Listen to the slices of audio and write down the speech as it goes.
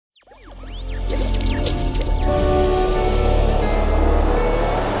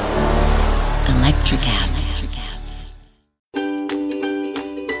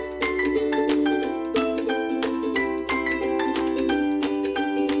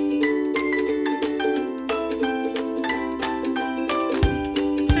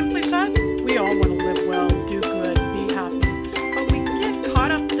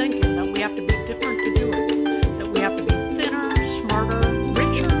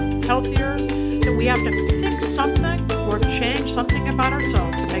we have to fix something or change something about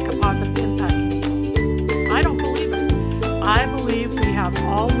ourselves to make a positive impact. I don't believe it. I believe we have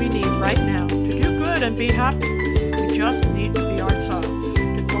all we need right now to do good and be happy. We just need to be ourselves,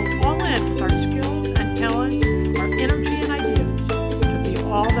 to go all in with our skills and talents, our energy and ideas, to be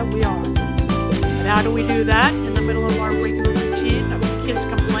all that we are. And how do we do that in the middle of our regular routine of kids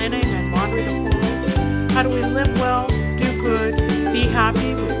complaining and laundry to fold? How do we live well, do good, be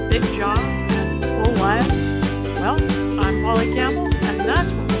happy with big jobs and full lives? Well, I'm Polly Campbell, and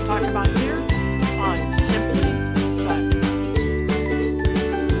that's what we'll talk about here on Simply Said.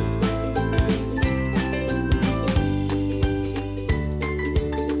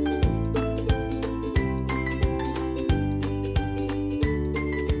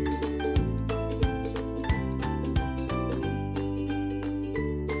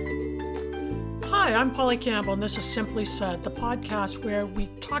 Hi, I'm Polly Campbell, and this is Simply Said, the podcast where we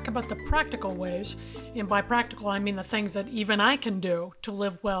talk about the practical ways, and by practical I mean the things that even I can do to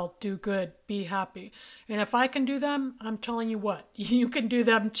live well, do good, be happy. And if I can do them, I'm telling you what, you can do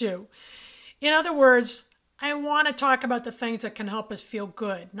them too. In other words, I want to talk about the things that can help us feel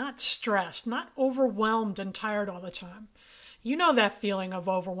good, not stressed, not overwhelmed and tired all the time. You know that feeling of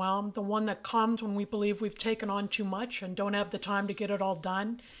overwhelm, the one that comes when we believe we've taken on too much and don't have the time to get it all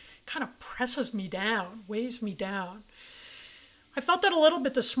done. Kind of presses me down, weighs me down. I felt that a little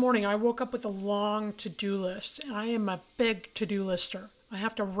bit this morning. I woke up with a long to-do list. I am a big to-do lister. I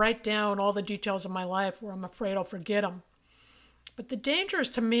have to write down all the details of my life or I'm afraid I'll forget them. But the danger is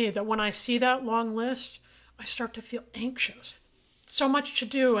to me that when I see that long list, I start to feel anxious. So much to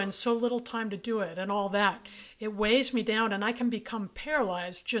do and so little time to do it and all that. It weighs me down and I can become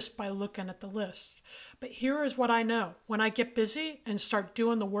paralyzed just by looking at the list. But here is what I know. When I get busy and start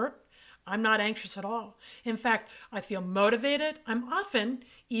doing the work, I'm not anxious at all. In fact, I feel motivated. I'm often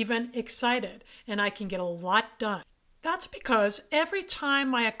even excited and I can get a lot done. That's because every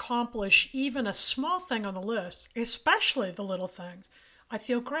time I accomplish even a small thing on the list, especially the little things, I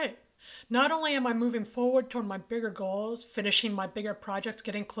feel great. Not only am I moving forward toward my bigger goals, finishing my bigger projects,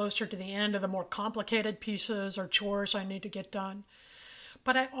 getting closer to the end of the more complicated pieces or chores I need to get done,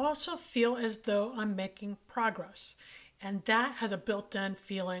 but I also feel as though I'm making progress, and that has a built-in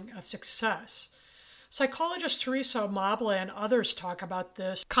feeling of success. Psychologist Teresa Amabile and others talk about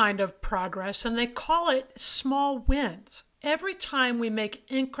this kind of progress, and they call it small wins. Every time we make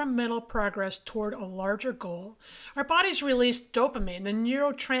incremental progress toward a larger goal, our bodies release dopamine, the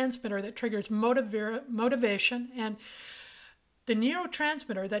neurotransmitter that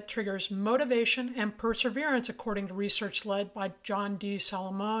triggers motivation and perseverance, according to research led by John D.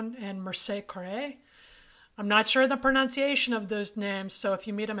 Solomon and Merce Correa. I'm not sure the pronunciation of those names, so if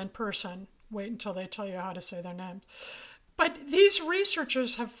you meet them in person, wait until they tell you how to say their names. But these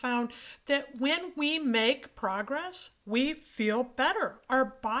researchers have found that when we make progress, we feel better. Our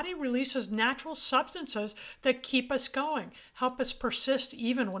body releases natural substances that keep us going, help us persist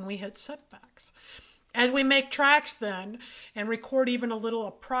even when we hit setbacks. As we make tracks then and record even a little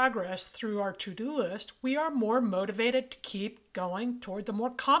of progress through our to-do list, we are more motivated to keep going toward the more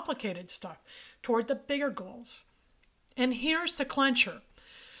complicated stuff, toward the bigger goals. And here's the clincher.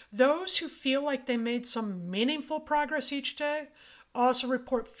 Those who feel like they made some meaningful progress each day also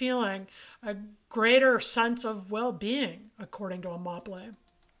report feeling a greater sense of well-being, according to Amabile.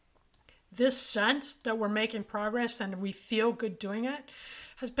 This sense that we're making progress and we feel good doing it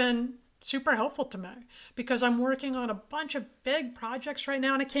has been super helpful to me because I'm working on a bunch of big projects right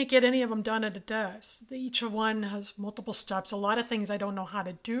now and I can't get any of them done in a day. Each one has multiple steps, a lot of things I don't know how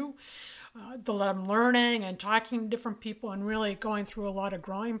to do. That I'm learning and talking to different people and really going through a lot of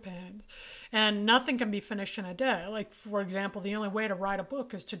growing pains. And nothing can be finished in a day. Like, for example, the only way to write a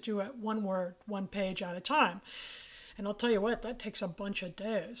book is to do it one word, one page at a time. And I'll tell you what, that takes a bunch of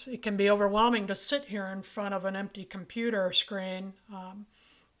days. It can be overwhelming to sit here in front of an empty computer screen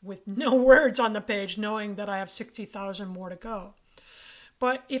with no words on the page, knowing that I have 60,000 more to go.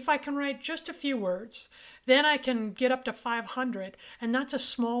 But if I can write just a few words, then I can get up to 500, and that's a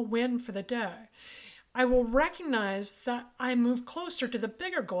small win for the day. I will recognize that I move closer to the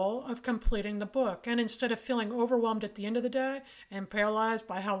bigger goal of completing the book. And instead of feeling overwhelmed at the end of the day and paralyzed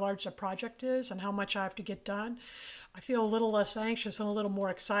by how large the project is and how much I have to get done, I feel a little less anxious and a little more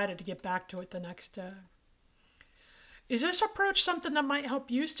excited to get back to it the next day. Is this approach something that might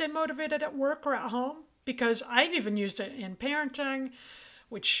help you stay motivated at work or at home? Because I've even used it in parenting,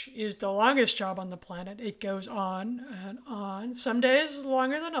 which is the longest job on the planet. It goes on and on. Some days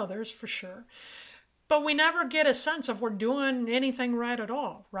longer than others, for sure. But we never get a sense of we're doing anything right at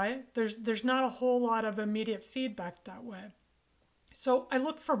all, right? There's not a whole lot of immediate feedback that way. So I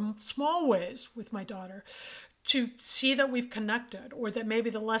look for small ways with my daughter to see that we've connected, or that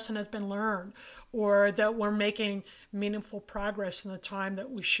maybe the lesson has been learned, or that we're making meaningful progress in the time that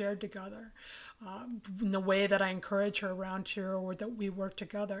we shared together, in the way that I encourage her around here, or that we work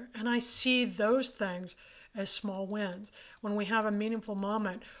together. And I see those things as small wins. When we have a meaningful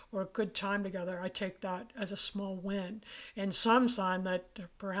moment or a good time together, I take that as a small win and some sign that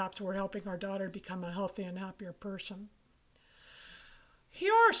perhaps we're helping our daughter become a healthy and happier person.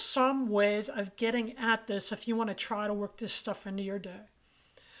 Here are some ways of getting at this if you want to try to work this stuff into your day.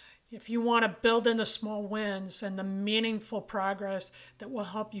 If you want to build in the small wins and the meaningful progress that will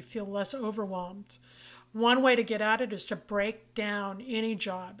help you feel less overwhelmed, one way to get at it is to break down any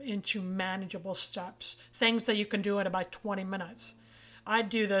job into manageable steps, things that you can do in about 20 minutes. I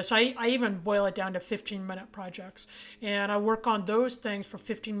do this. I even boil it down to 15-minute projects, and I work on those things for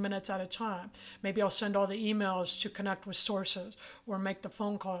 15 minutes at a time. Maybe I'll send all the emails to connect with sources, or make the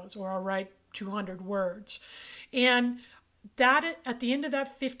phone calls, or I'll write 200 words. And that at the end of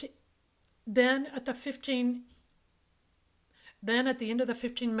that 15, then at the 15 Then at the end of the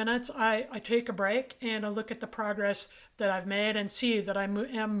 15 minutes, I take a break and I look at the progress that I've made and see that I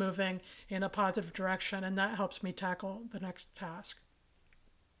am moving in a positive direction, and that helps me tackle the next task.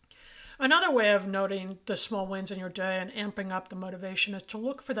 Another way of noting the small wins in your day and amping up the motivation is to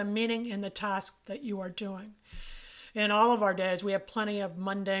look for the meaning in the task that you are doing. In all of our days, we have plenty of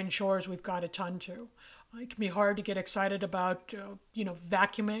mundane chores we've got to tend to. It can be hard to get excited about,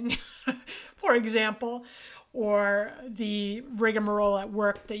 vacuuming, for example, or the rigmarole at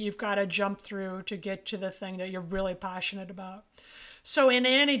work that you've got to jump through to get to the thing that you're really passionate about. So in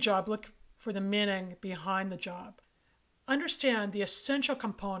any job, look for the meaning behind the job. Understand the essential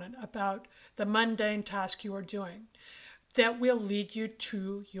component about the mundane task you are doing that will lead you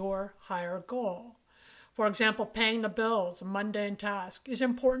to your higher goal. For example, paying the bills, a mundane task, is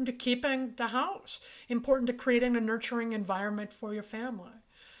important to keeping the house, important to creating a nurturing environment for your family.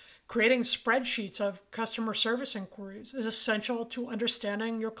 Creating spreadsheets of customer service inquiries is essential to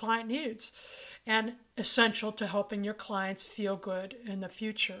understanding your client needs and essential to helping your clients feel good in the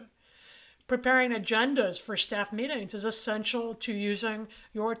future. Preparing agendas for staff meetings is essential to using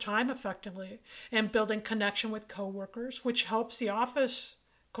your time effectively and building connection with coworkers, which helps the office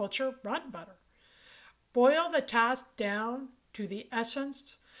culture run better. Boil the task down to the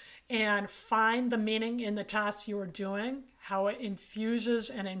essence and find the meaning in the task you are doing, how it infuses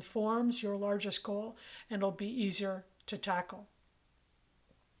and informs your largest goal, and it'll be easier to tackle.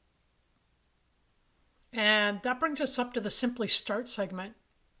 And that brings us up to the Simply Start segment,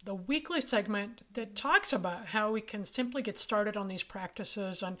 the weekly segment that talks about how we can simply get started on these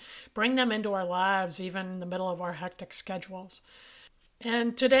practices and bring them into our lives, even in the middle of our hectic schedules.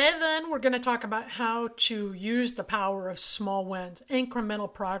 And today, then, we're going to talk about how to use the power of small wins,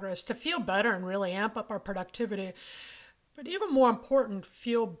 incremental progress, to feel better and really amp up our productivity. But even more important,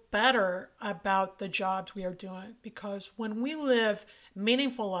 feel better about the jobs we are doing. Because when we live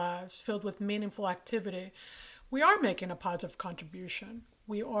meaningful lives filled with meaningful activity, we are making a positive contribution.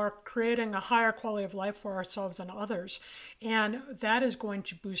 We are creating a higher quality of life for ourselves and others. And that is going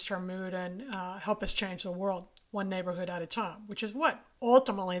to boost our mood and help us change the world one neighborhood at a time, which is what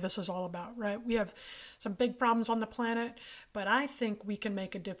ultimately this is all about, right? We have some big problems on the planet, but I think we can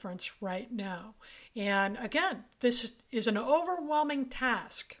make a difference right now. And again, this is an overwhelming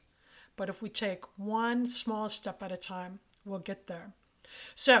task, but if we take one small step at a time, we'll get there.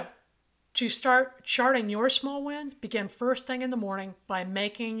 So, to start charting your small wins, begin first thing in the morning by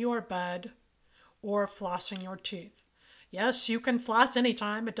making your bed or flossing your teeth. Yes, you can floss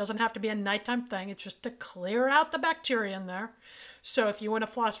anytime. It doesn't have to be a nighttime thing. It's just to clear out the bacteria in there. So if you want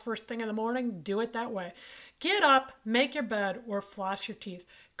to floss first thing in the morning, do it that way. Get up, make your bed, or floss your teeth.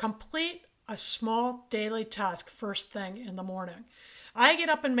 Complete a small daily task first thing in the morning. I get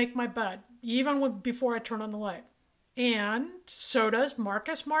up and make my bed, even before I turn on the light. And so does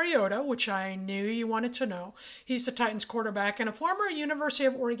Marcus Mariota, which I knew you wanted to know. He's the Titans quarterback and a former University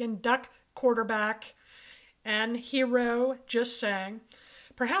of Oregon Duck quarterback and hero, just saying.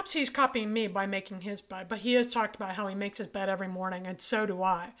 Perhaps he's copying me by making his bed, but he has talked about how he makes his bed every morning, and so do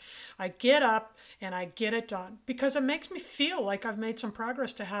I. I get up and I get it done because it makes me feel like I've made some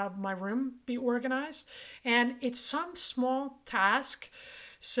progress to have my room be organized, and it's some small task,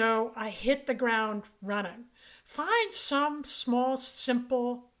 so I hit the ground running. Find some small,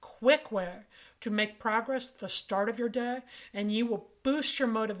 simple, quick way to make progress at the start of your day, and you will boost your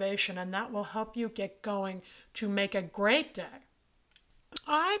motivation, and that will help you get going to make a great day.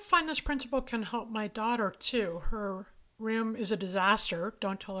 I find this principle can help my daughter too. Her room is a disaster.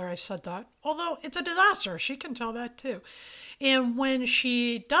 Don't tell her I said that. Although it's a disaster. She can tell that too. And when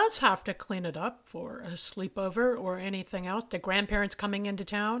she does have to clean it up for a sleepover or anything else, the grandparents coming into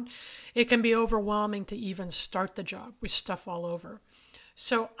town, it can be overwhelming to even start the job with stuff all over.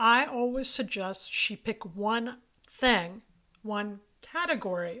 So I always suggest she pick one thing, one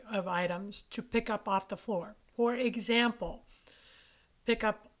category of items to pick up off the floor. For example, pick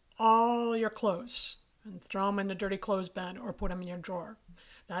up all your clothes and throw them in the dirty clothes bin or put them in your drawer.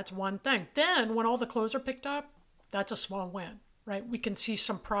 That's one thing. Then when all the clothes are picked up, that's a small win, right? We can see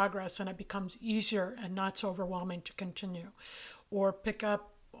some progress and it becomes easier and not so overwhelming to continue. Or pick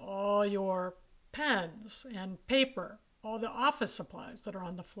up all your pens and paper, all the office supplies that are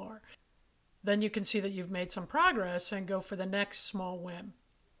on the floor. Then you can see that you've made some progress and go for the next small win.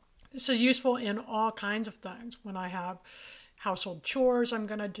 This is useful in all kinds of things. When I have household chores I'm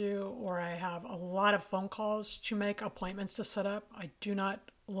going to do, or I have a lot of phone calls to make, appointments to set up. I do not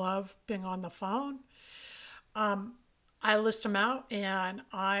love being on the phone. I list them out and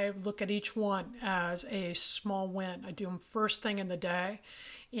I look at each one as a small win. I do them first thing in the day.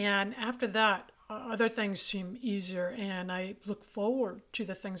 And after that, other things seem easier and I look forward to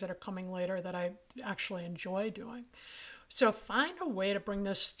the things that are coming later that I actually enjoy doing. So find a way to bring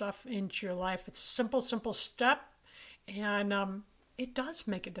this stuff into your life. It's a simple step. And it does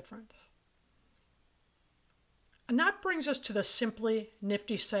make a difference. And that brings us to the Simply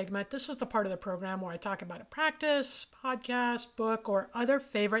Nifty segment. This is the part of the program where I talk about a practice, podcast, book, or other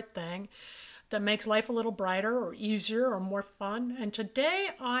favorite thing that makes life a little brighter or easier or more fun. And today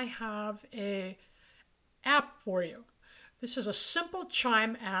I have an app for you. This is a simple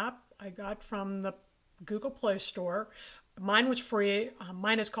chime app I got from the Google Play Store. Mine was free.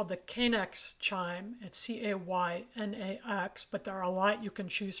 Mine is called the Caynax Chime. It's Caynax, but there are a lot you can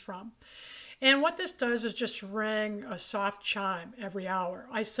choose from. And what this does is just ring a soft chime every hour.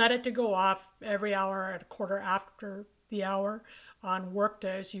 I set it to go off every hour at a quarter after the hour on work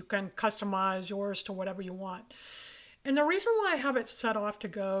days. You can customize yours to whatever you want. And the reason why I have it set off to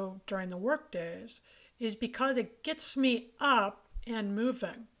go during the work days is because it gets me up and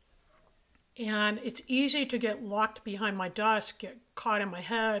moving. And it's easy to get locked behind my desk, get caught in my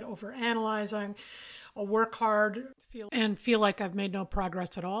head, overanalyzing. I'll work hard and feel like I've made no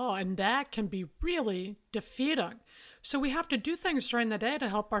progress at all. And that can be really defeating. So we have to do things during the day to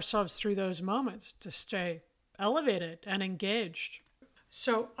help ourselves through those moments, to stay elevated and engaged.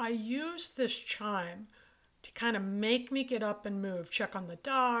 So I use this chime to kind of make me get up and move, check on the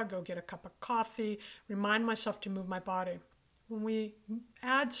dog, go get a cup of coffee, remind myself to move my body. When we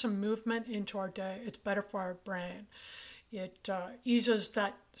add some movement into our day, it's better for our brain. It eases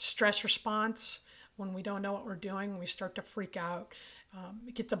that stress response. When we don't know what we're doing, we start to freak out.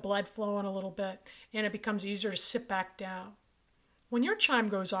 It gets the blood flowing a little bit, and it becomes easier to sit back down. When your chime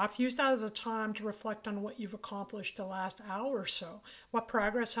goes off, use that as a time to reflect on what you've accomplished the last hour or so. What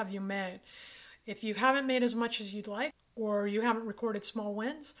progress have you made? If you haven't made as much as you'd like, or you haven't recorded small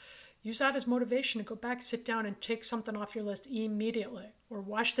wins, use that as motivation to go back, sit down, and take something off your list immediately. Or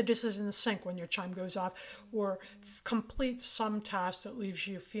wash the dishes in the sink when your chime goes off. Or complete some task that leaves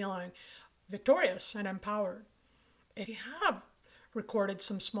you feeling victorious and empowered. If you have recorded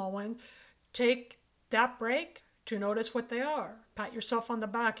some small wins, take that break to notice what they are. Pat yourself on the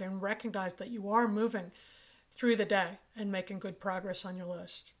back and recognize that you are moving through the day and making good progress on your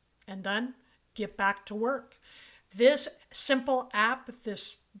list. And then get back to work. This simple app,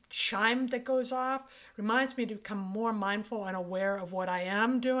 this chime that goes off, reminds me to become more mindful and aware of what I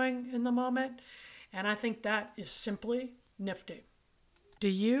am doing in the moment. And I think that is simply nifty. Do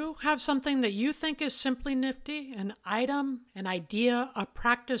you have something that you think is simply nifty? An item, an idea, a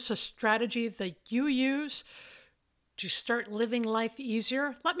practice, a strategy that you use to start living life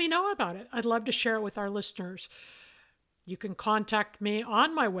easier? Let me know about it. I'd love to share it with our listeners. You can contact me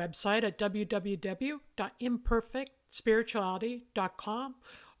on my website at www.imperfectspirituality.com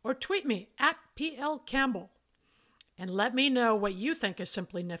or tweet me at @PLCampbell and let me know what you think is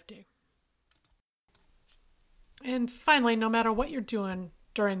simply nifty. And finally, no matter what you're doing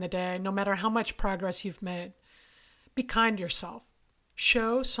during the day, no matter how much progress you've made, be kind to yourself.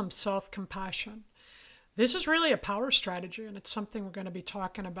 Show some self-compassion. This is really a power strategy, and it's something we're going to be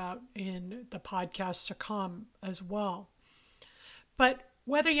talking about in the podcasts to come as well. But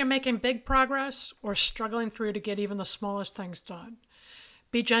whether you're making big progress or struggling through to get even the smallest things done,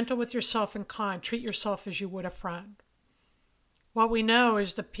 be gentle with yourself and kind. Treat yourself as you would a friend. What we know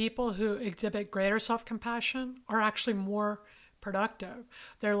is the people who exhibit greater self-compassion are actually more productive.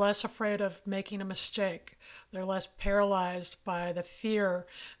 They're less afraid of making a mistake. They're less paralyzed by the fear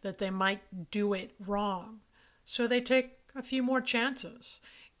that they might do it wrong. So they take a few more chances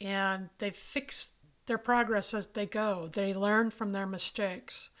and they fix their progress as they go. They learn from their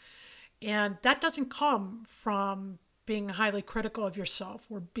mistakes. And that doesn't come from being highly critical of yourself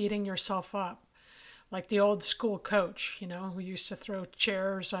or beating yourself up. Like the old school coach, who used to throw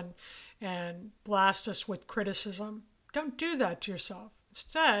chairs and blast us with criticism. Don't do that to yourself.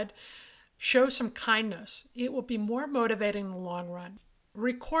 Instead, show some kindness. It will be more motivating in the long run.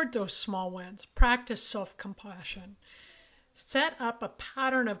 Record those small wins. Practice self-compassion. Set up a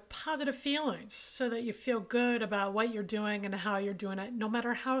pattern of positive feelings so that you feel good about what you're doing and how you're doing it, no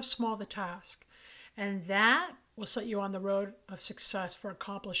matter how small the task. And that will set you on the road of success for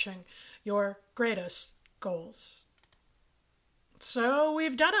accomplishing your greatest goals. So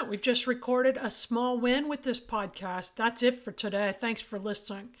we've done it. We've just recorded a small win with this podcast. That's it for today. Thanks for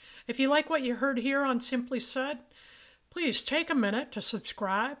listening. If you like what you heard here on Simply Said, please take a minute to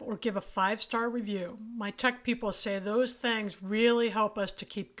subscribe or give a 5-star review. My tech people say those things really help us to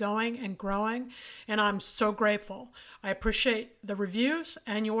keep going and growing, and I'm so grateful. I appreciate the reviews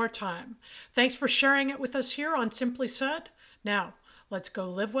and your time. Thanks for sharing it with us here on Simply Said. Now, let's go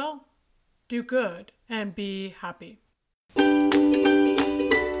live well, do good, and be happy.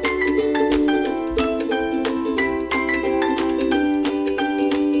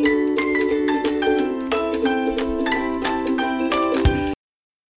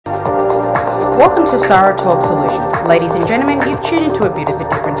 Welcome to Sarah Talk Solutions. Ladies and gentlemen, you've tuned into a bit of a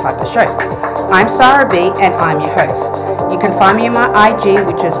different type of show. I'm Sarah B and I'm your host. You can find me on my IG,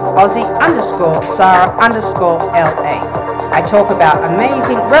 which is Aussie_Sarah_LA. I talk about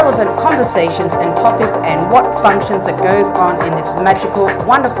amazing, relevant conversations and topics and what functions that goes on in this magical,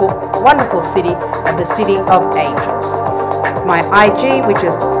 wonderful, wonderful city of the City of Angels. My IG, which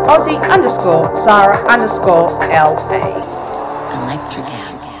is Aussie_Sarah_LA. Electric acid.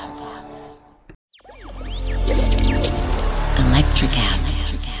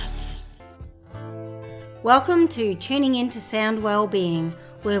 Welcome to Tuning Into Sound Wellbeing,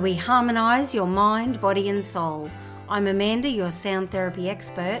 where we harmonise your mind, body and soul. I'm Amanda, your sound therapy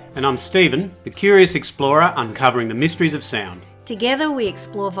expert. And I'm Stephen, the curious explorer uncovering the mysteries of sound. Together we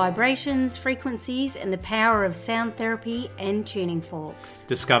explore vibrations, frequencies and the power of sound therapy and tuning forks.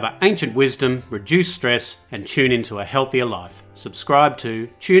 Discover ancient wisdom, reduce stress and tune into a healthier life. Subscribe to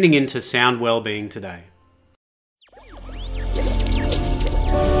Tuning Into Sound Wellbeing today.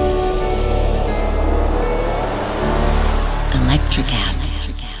 Electric acid.